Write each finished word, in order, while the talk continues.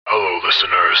Hello,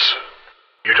 listeners.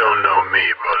 You don't know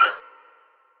me, but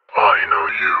I know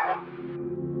you.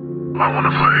 I want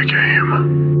to play a game.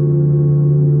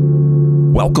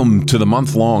 Welcome to the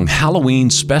month-long Halloween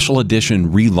special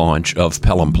edition relaunch of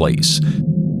Pelham Place.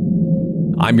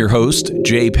 I'm your host,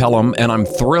 Jay Pelham, and I'm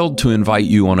thrilled to invite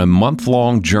you on a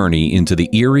month-long journey into the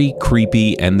eerie,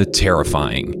 creepy, and the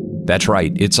terrifying. That's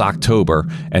right, it's October,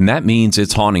 and that means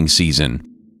it's haunting season.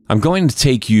 I'm going to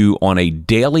take you on a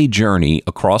daily journey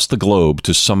across the globe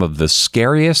to some of the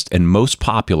scariest and most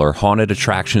popular haunted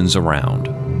attractions around.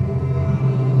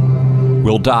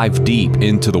 We'll dive deep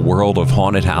into the world of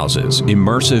haunted houses,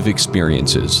 immersive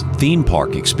experiences, theme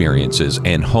park experiences,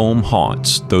 and home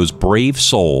haunts, those brave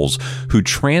souls who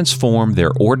transform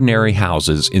their ordinary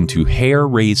houses into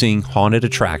hair-raising haunted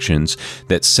attractions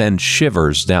that send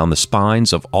shivers down the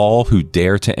spines of all who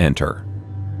dare to enter.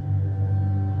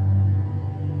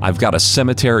 I've got a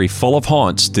cemetery full of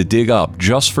haunts to dig up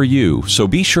just for you, so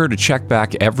be sure to check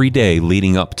back every day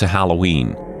leading up to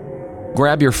Halloween.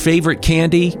 Grab your favorite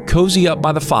candy, cozy up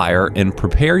by the fire, and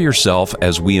prepare yourself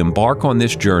as we embark on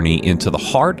this journey into the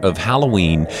heart of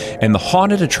Halloween and the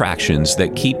haunted attractions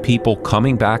that keep people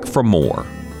coming back for more.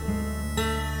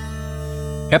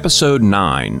 Episode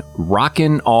 9,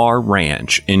 Rockin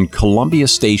R-Ranch in Columbia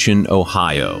Station,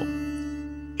 Ohio.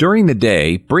 During the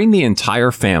day, bring the entire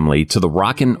family to the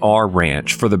Rockin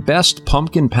R-Ranch for the best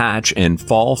pumpkin patch and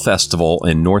fall festival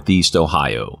in Northeast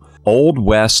Ohio, Old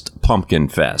West Pumpkin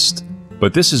Fest.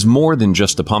 But this is more than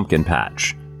just a pumpkin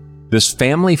patch. This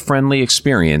family-friendly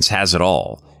experience has it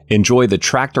all. Enjoy the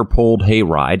tractor-pulled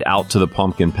hayride out to the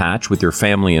pumpkin patch with your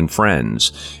family and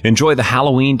friends. Enjoy the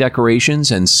Halloween decorations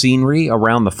and scenery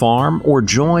around the farm, or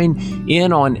join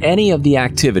in on any of the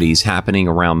activities happening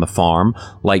around the farm,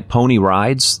 like pony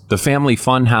rides, the family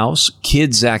fun house,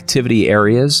 kids' activity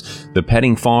areas, the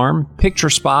petting farm, picture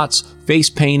spots, face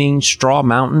painting, straw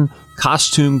mountain,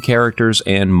 costume characters,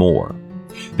 and more.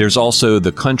 There's also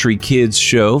the Country Kids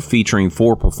Show featuring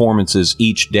 4 performances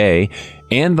each day,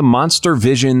 and the Monster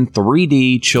Vision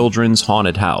 3D Children's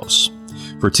Haunted House.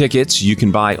 For tickets, you can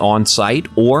buy on-site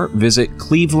or visit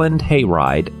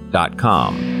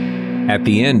clevelandhayride.com. At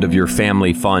the end of your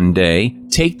family fun day,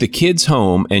 take the kids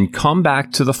home and come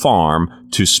back to the farm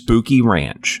to Spooky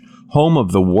Ranch, home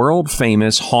of the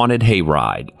world-famous haunted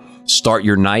hayride. Start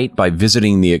your night by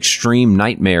visiting the Extreme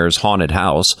Nightmares Haunted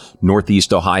House,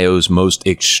 Northeast Ohio's most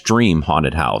extreme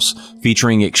haunted house,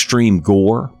 featuring extreme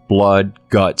gore, blood,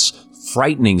 guts,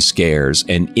 frightening scares,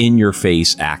 and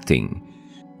in-your-face acting.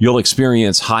 You'll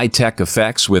experience high-tech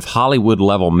effects with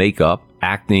Hollywood-level makeup,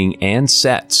 acting, and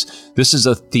sets. This is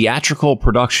a theatrical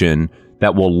production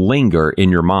that will linger in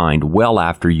your mind well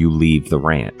after you leave the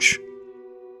ranch.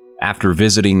 After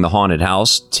visiting the haunted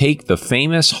house, take the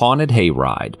famous haunted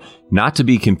hayride, not to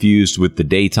be confused with the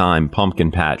daytime pumpkin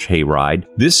patch hayride.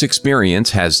 This experience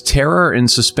has terror and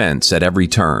suspense at every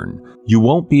turn. You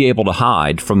won't be able to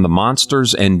hide from the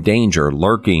monsters and danger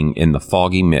lurking in the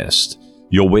foggy mist.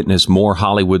 You'll witness more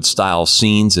Hollywood-style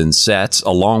scenes and sets,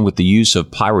 along with the use of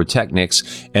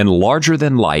pyrotechnics and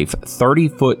larger-than-life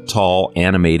 30-foot-tall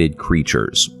animated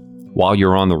creatures. While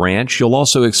you're on the ranch, you'll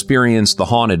also experience the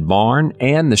haunted barn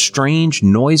and the strange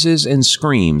noises and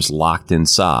screams locked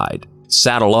inside.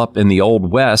 Saddle up in the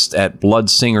Old West at Blood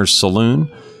Singer's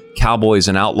Saloon. Cowboys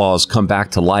and outlaws come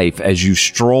back to life as you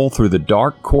stroll through the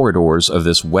dark corridors of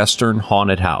this Western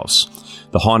haunted house.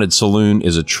 The Haunted Saloon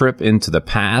is a trip into the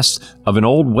past of an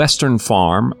old Western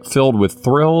farm filled with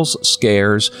thrills,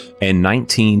 scares, and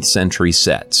 19th century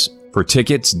sets. For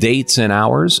tickets, dates, and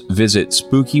hours, visit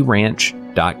spookyranch.com.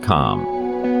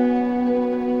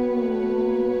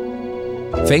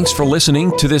 Thanks for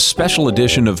listening to this special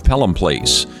edition of Pelham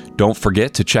Place. Don't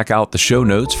forget to check out the show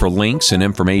notes for links and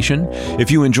information.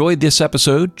 If you enjoyed this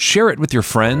episode, share it with your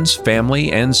friends,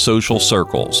 family, and social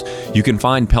circles. You can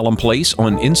find Pelham Place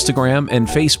on Instagram and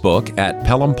Facebook at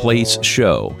Pelham Place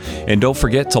Show. And don't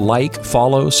forget to like,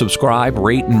 follow, subscribe,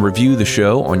 rate, and review the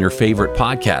show on your favorite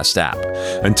podcast app.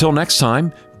 Until next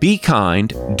time, be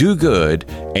kind, do good,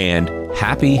 and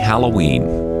happy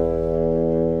Halloween.